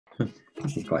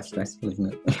This is quite stressful,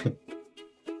 isn't it?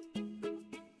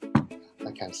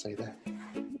 I can't say that.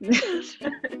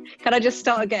 Can I just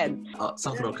start again?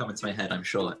 Something will come into my head, I'm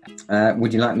sure.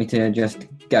 Would you like me to just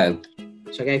go?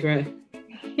 Shall I go for it?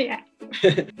 Yeah.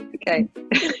 Okay.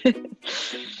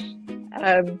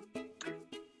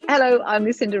 Hello, I'm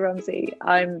Lucinda Rumsey.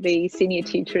 I'm the Senior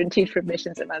Tutor and Tutor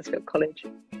Admissions at Mansfield College.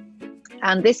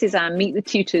 And this is our Meet the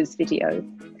Tutors video.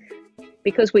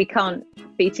 Because we can't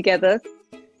be together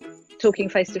talking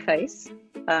face to face,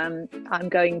 I'm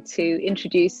going to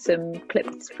introduce some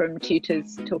clips from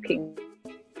tutors talking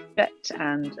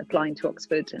and applying to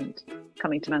Oxford and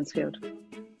coming to Mansfield.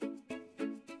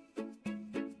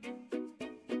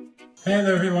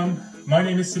 Hello everyone, my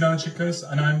name is Sinan Chikos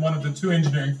and I'm one of the 2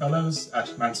 engineering fellows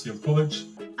at Mansfield College.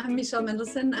 I'm Michelle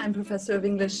Mendelsohn, I'm Professor of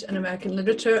English and American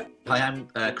Literature. Hi, I'm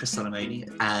Chris Solomoni,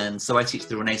 and so I teach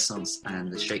the Renaissance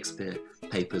and the Shakespeare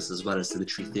papers as well as the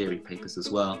literary theory papers as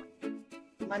well.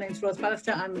 My name is Rose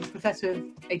Ballister. I'm a Professor of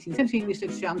 18th Century English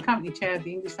Literature. I'm currently Chair of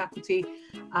the English Faculty.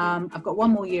 I've got 1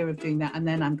 more year of doing that and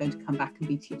then I'm going to come back and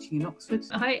be teaching in Oxford.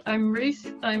 Hi, I'm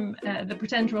Ruth. I'm the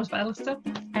pretend Rose Ballister,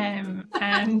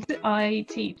 and I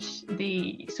teach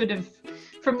the sort of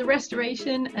from the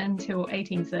Restoration until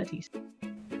 1830s.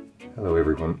 Hello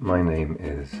everyone, my name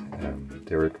is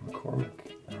Derek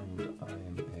McCormick and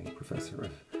I'm a Professor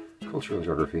of Cultural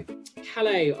Geography.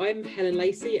 Hello, I'm Helen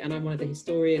Lacey and I'm one of the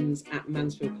historians at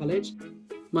Mansfield College.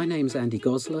 My name's Andy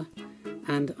Gosler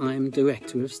and I'm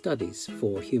Director of Studies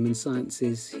for Human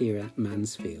Sciences here at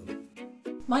Mansfield.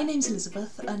 My name's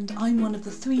Elizabeth and I'm one of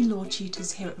the 3 law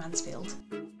tutors here at Mansfield.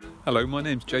 Hello, my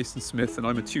name's Jason Smith and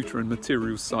I'm a tutor in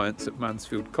materials science at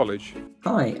Mansfield College.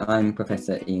 Hi, I'm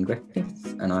Professor Ian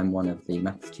Griffiths and I'm one of the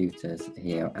maths tutors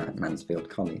here at Mansfield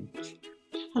College.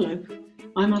 Hello,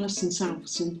 I'm Alison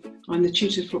Salverson. I'm the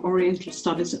tutor for Oriental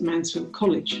Studies at Mansfield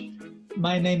College.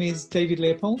 My name is David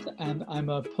Leopold and I'm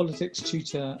a politics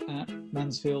tutor at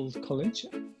Mansfield College.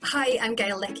 Hi, I'm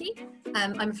Gail Leckie.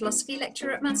 I'm a philosophy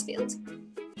lecturer at Mansfield.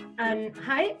 And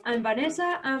hi, I'm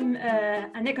Vanessa. I'm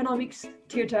an economics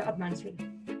tutor at Mansfield.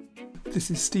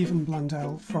 This is Stephen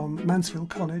Blundell from Mansfield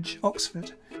College,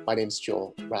 Oxford. My name's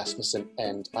Joel Rasmussen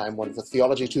and I'm one of the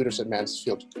theology tutors at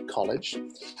Mansfield College.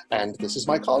 And this is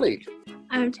my colleague.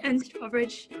 I'm Tansy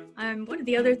Trowbridge. I'm one of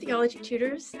the other theology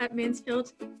tutors at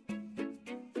Mansfield.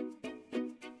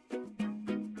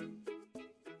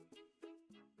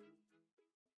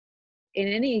 In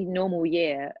any normal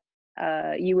year,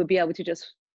 you would be able to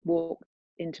just walk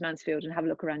into Mansfield and have a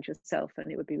look around yourself,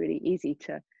 and it would be really easy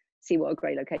to see what a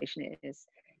great location it is.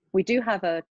 We do have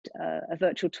a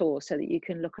virtual tour so that you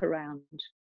can look around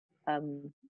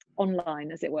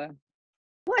online, as it were.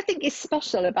 What I think is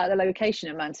special about the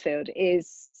location of Mansfield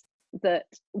is that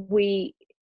when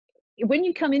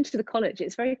you come into the college,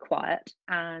 it's very quiet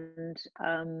and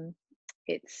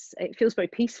it feels very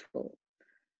peaceful.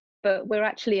 But we're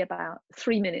actually about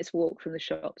 3 minutes walk from the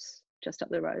shops just up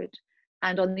the road.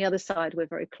 And on the other side, we're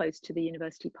very close to the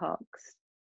university parks.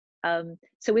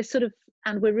 So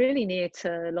we're really near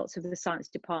to lots of the science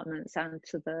departments and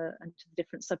to the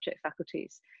different subject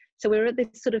faculties. So we're at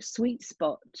this sort of sweet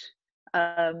spot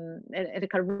at a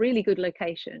kind of really good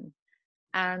location.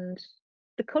 And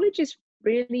the college is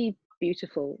really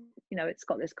beautiful. You know, it's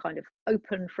got this kind of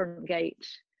open front gate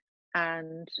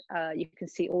and you can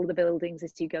see all the buildings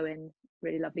as you go in,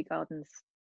 really lovely gardens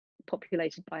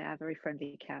populated by our very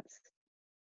friendly cats.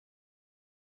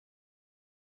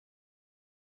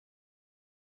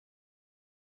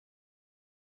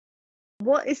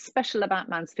 What is special about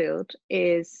Mansfield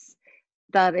is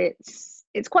that it's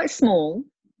quite small,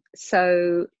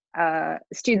 so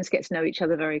students get to know each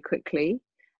other very quickly,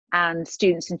 and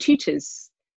students and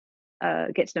tutors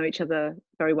get to know each other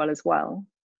very well as well.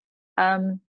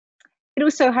 It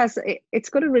also has, it's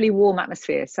got a really warm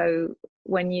atmosphere, so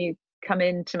when you come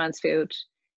into Mansfield,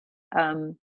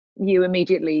 you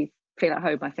immediately feel at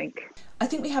home, I think. I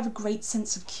think we have a great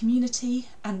sense of community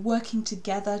and working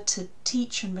together to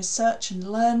teach and research and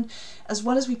learn as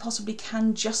well as we possibly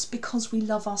can, just because we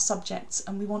love our subjects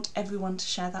and we want everyone to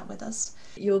share that with us.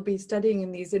 You'll be studying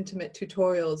in these intimate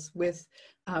tutorials with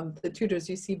the tutors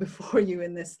you see before you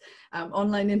in this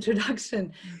online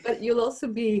introduction, but you'll also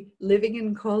be living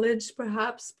in college,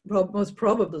 perhaps, most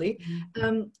probably,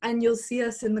 and you'll see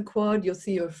us in the quad, you'll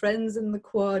see your friends in the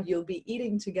quad, you'll be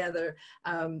eating together.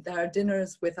 There are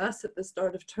dinners with us at the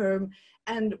start of term,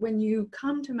 and when you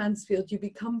come to Mansfield, you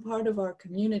become part of our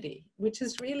community, which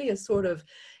is really a sort of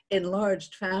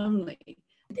enlarged family.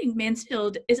 I think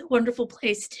Mansfield is a wonderful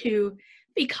place to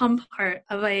become part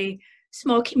of a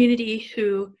small community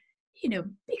who you know,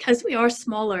 because we are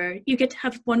smaller, you get to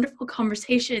have wonderful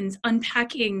conversations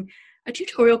unpacking a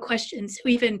tutorial question. So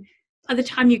even by the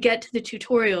time you get to the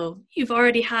tutorial, you've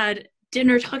already had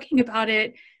dinner talking about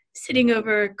it, sitting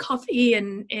over coffee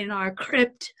in our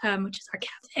crypt, which is our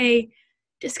cafe,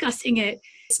 discussing it.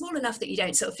 Small enough that you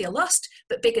don't sort of feel lost,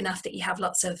 but big enough that you have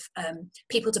lots of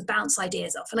people to bounce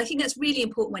ideas off. And I think that's really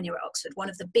important when you're at Oxford. One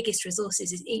of the biggest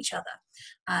resources is each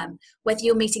other. Whether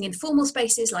you're meeting in formal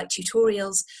spaces like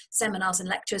tutorials, seminars and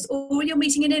lectures, or you're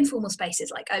meeting in informal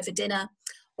spaces like over dinner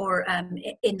or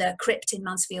in the crypt in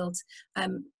Mansfield,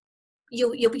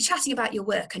 you'll be chatting about your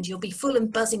work and you'll be full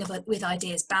and buzzing with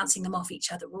ideas, bouncing them off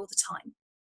each other all the time.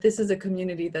 This is a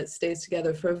community that stays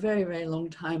together for a very, very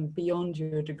long time, beyond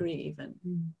your degree even.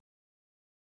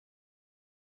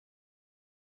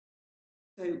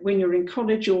 So when you're in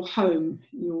college, you're home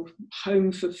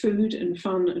for food and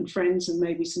fun and friends and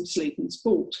maybe some sleep and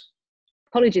sport.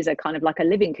 Colleges are kind of like a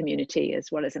living community as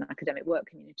well as an academic work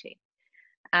community.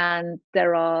 And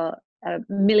there are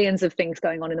millions of things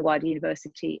going on in the wider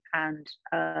university and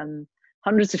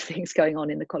hundreds of things going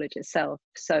on in the college itself.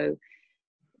 So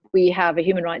we have a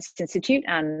Human Rights Institute,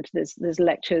 and there's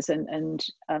lectures and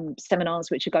seminars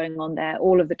which are going on there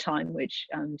all of the time, which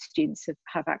students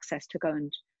have access to go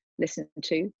and listen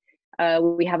to.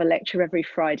 We have a lecture every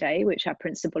Friday, which our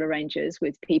principal arranges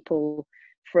with people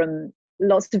from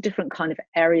lots of different kind of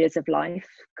areas of life,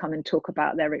 come and talk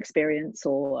about their experience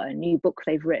or a new book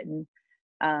they've written,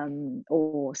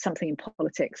 or something in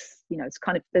politics. You know, it's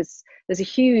kind of, there's a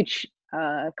huge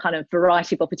kind of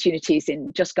variety of opportunities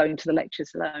in just going to the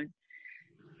lectures alone.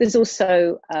 There's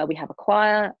also, we have a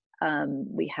choir,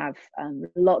 we have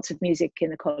lots of music in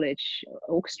the college,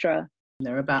 orchestra.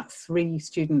 There are about 3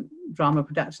 student drama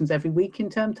productions every week in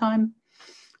term time.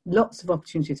 Lots of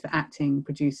opportunities for acting,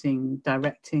 producing,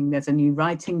 directing. There's a new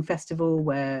writing festival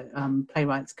where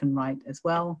playwrights can write as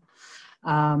well.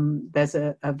 There's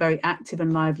a very active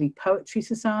and lively poetry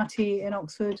society in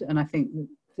Oxford, and I think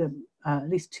at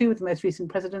least 2 of the most recent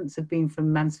presidents have been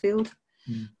from Mansfield.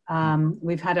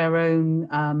 We've had our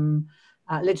own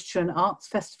literature and arts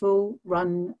festival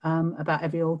run about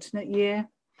every alternate year,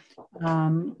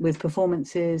 with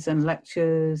performances and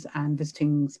lectures and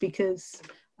visiting speakers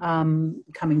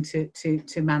coming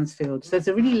to Mansfield. So there's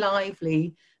a really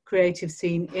lively creative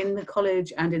scene in the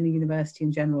college and in the university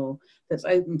in general that's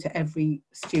open to every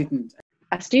student.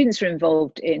 Our students are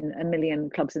involved in a million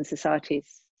clubs and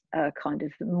societies, kind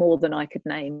of more than I could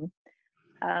name.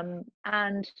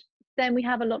 And then we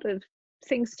have a lot of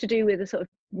things to do with the sort of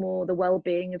more the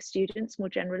well-being of students more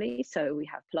generally. So we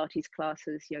have Pilates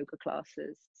classes, yoga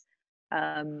classes.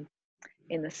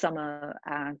 In the summer,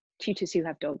 tutors who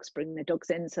have dogs bring their dogs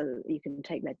in so that you can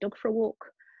take their dog for a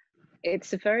walk.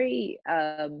 It's a very,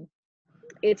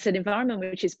 it's an environment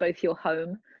which is both your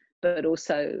home, but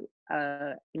also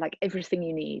like everything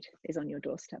you need is on your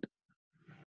doorstep.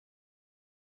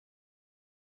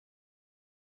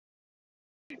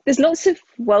 There's lots of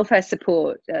welfare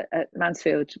support at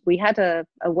Mansfield. We had a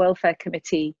welfare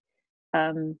committee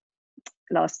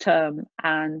last term,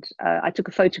 and I took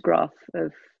a photograph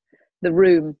of the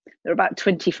room. There are about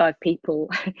 25 people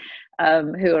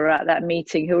who are at that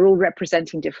meeting, who are all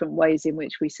representing different ways in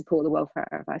which we support the welfare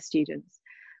of our students,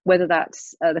 whether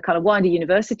that's the kind of wider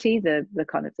university, the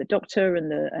kind of the doctor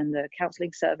and the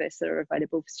counselling service that are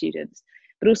available for students,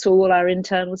 but also all our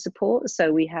internal support.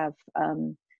 So we have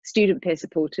student peer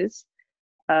supporters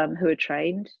who are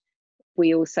trained.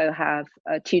 We also have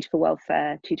a tutor for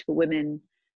welfare, tutor for women,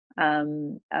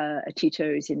 a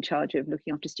tutor who's in charge of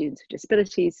looking after students with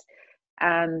disabilities,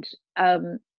 and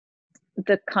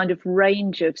the kind of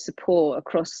range of support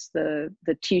across the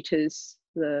tutors,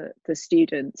 the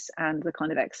students, and the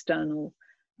kind of external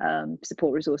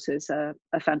support resources are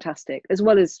fantastic, as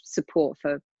well as support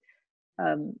for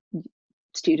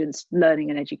students' learning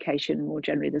and education more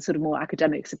generally, the sort of more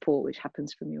academic support which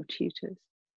happens from your tutors.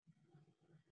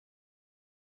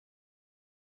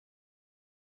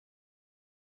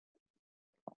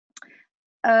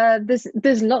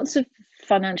 There's lots of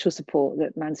financial support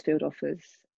that Mansfield offers.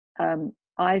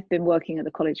 I've been working at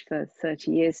the college for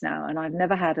 30 years now, and I've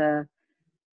never had a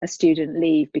student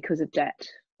leave because of debt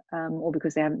or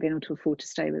because they haven't been able to afford to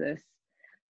stay with us.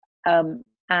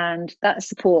 And that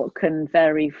support can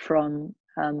vary from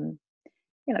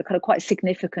you know, kind of quite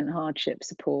significant hardship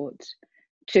support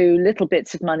to little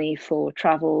bits of money for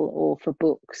travel or for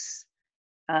books,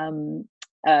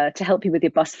 to help you with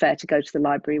your bus fare to go to the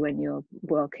library when you're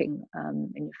working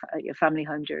in your family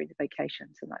home during the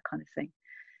vacations and that kind of thing.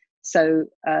 So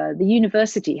the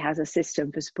university has a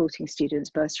system for supporting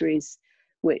students' bursaries,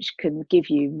 which can give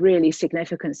you really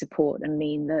significant support and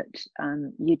mean that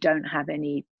you don't have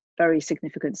any very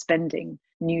significant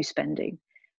new spending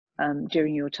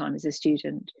during your time as a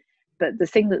student. But the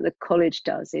thing that the college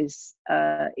does is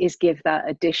give that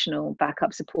additional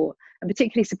backup support, and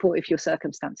particularly support if your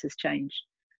circumstances change.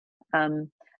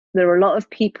 There are a lot of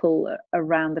people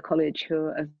around the college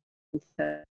who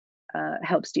are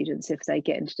help students if they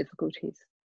get into difficulties.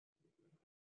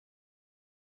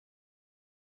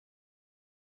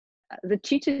 The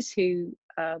tutors who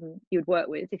you would work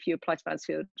with if you apply to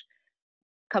Mansfield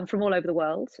come from all over the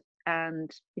world,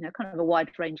 and kind of a wide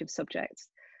range of subjects.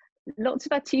 Lots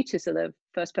of our tutors are the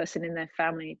first person in their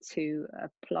family to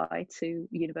apply to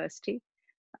university,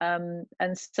 and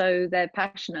so they're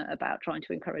passionate about trying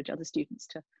to encourage other students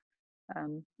to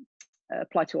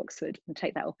apply to Oxford and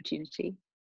take that opportunity.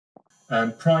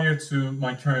 Prior to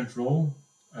my current role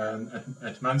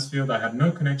at Mansfield, I had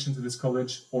no connection to this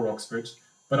college or Oxford,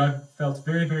 but I've felt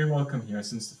very, very welcome here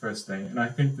since the first day, and I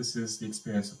think this is the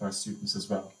experience of our students as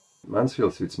well.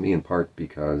 Mansfield suits me in part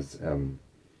because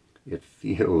it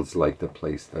feels like the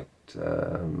place that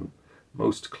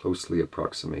most closely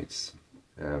approximates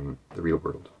the real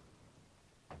world,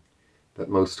 that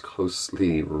most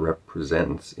closely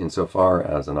represents, insofar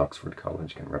as an Oxford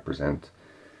college can represent,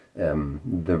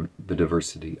 the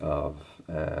diversity of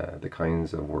the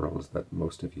kinds of worlds that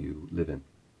most of you live in.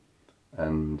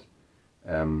 And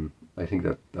I think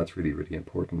that that's really, really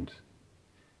important.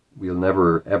 We'll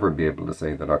never ever be able to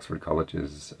say that Oxford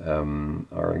colleges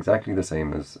are exactly the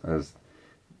same as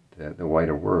the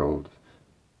wider world,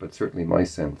 but certainly my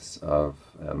sense of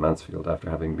Mansfield, after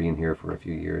having been here for a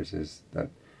few years, is that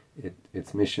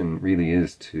its mission really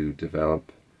is to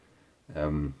develop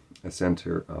a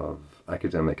centre of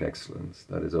academic excellence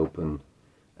that is open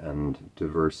and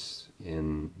diverse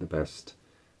in the best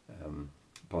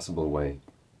possible way.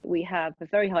 We have a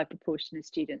very high proportion of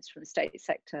students from the state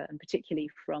sector, and particularly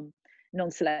from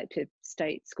non-selective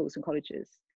state schools and colleges.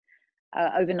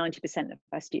 Over 90% of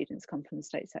our students come from the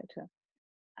state sector.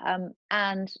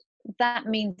 And that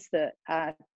means that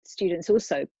our students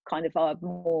also kind of are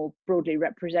more broadly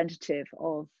representative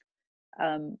of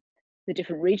the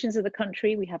different regions of the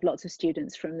country. We have lots of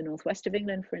students from the northwest of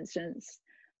England, for instance.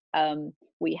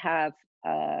 We have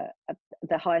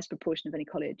the highest proportion of any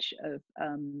college of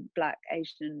Black,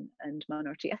 Asian and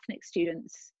minority ethnic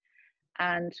students.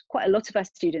 And quite a lot of our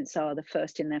students are the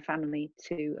first in their family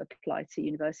to apply to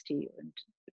university, and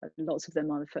lots of them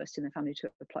are the first in their family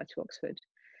to apply to Oxford.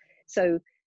 So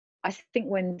I think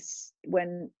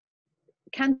when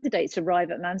candidates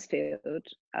arrive at Mansfield,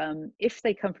 if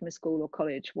they come from a school or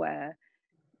college where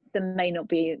there may not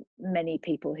be many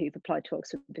people who've applied to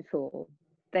Oxford before,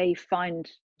 they find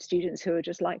students who are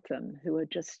just like them, who are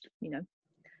just,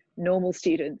 normal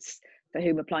students for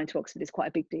whom applying to Oxford is quite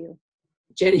a big deal.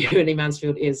 Genuinely,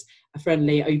 Mansfield is a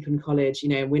friendly, open college.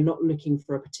 We're not looking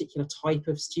for a particular type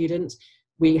of student.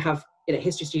 We have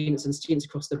history students and students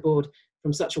across the board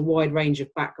from such a wide range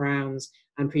of backgrounds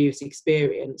and previous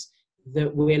experience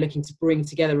that we're looking to bring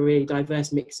together a really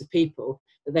diverse mix of people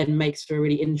that then makes for a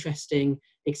really interesting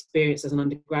experience as an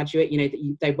undergraduate.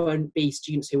 They won't be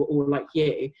students who are all like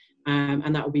you,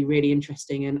 and that will be really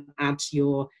interesting and add to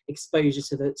your exposure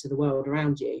to the world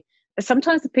around you.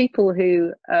 Sometimes the people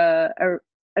who are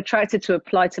attracted to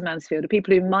apply to Mansfield are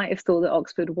people who might have thought that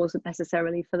Oxford wasn't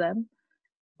necessarily for them.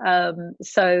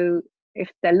 So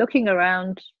if they're looking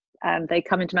around and they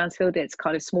come into Mansfield, it's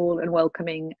kind of small and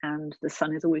welcoming, and the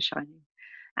sun is always shining,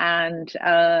 and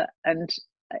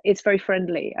it's very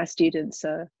friendly. Our students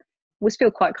always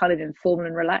feel quite kind of informal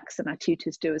and relaxed, and our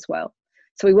tutors do as well.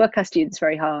 So we work our students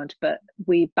very hard, but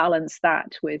we balance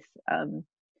that with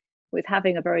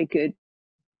having a very good,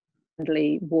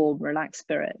 friendly, warm, relaxed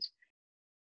spirit.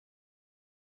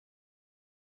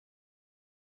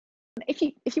 If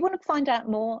you want to find out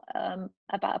more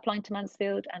about applying to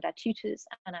Mansfield and our tutors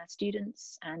and our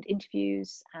students and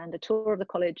interviews and a tour of the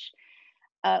college,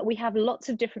 we have lots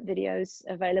of different videos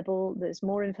available. There's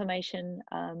more information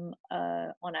on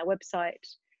our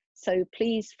website. So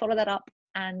please follow that up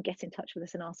and get in touch with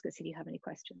us and ask us if you have any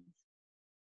questions.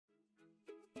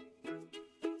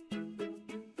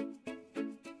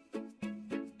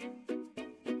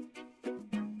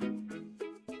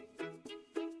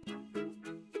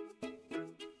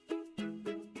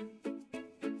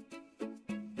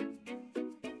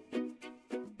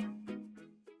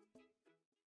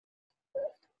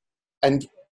 And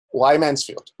why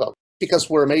Mansfield? Well, because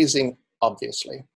we're amazing, obviously.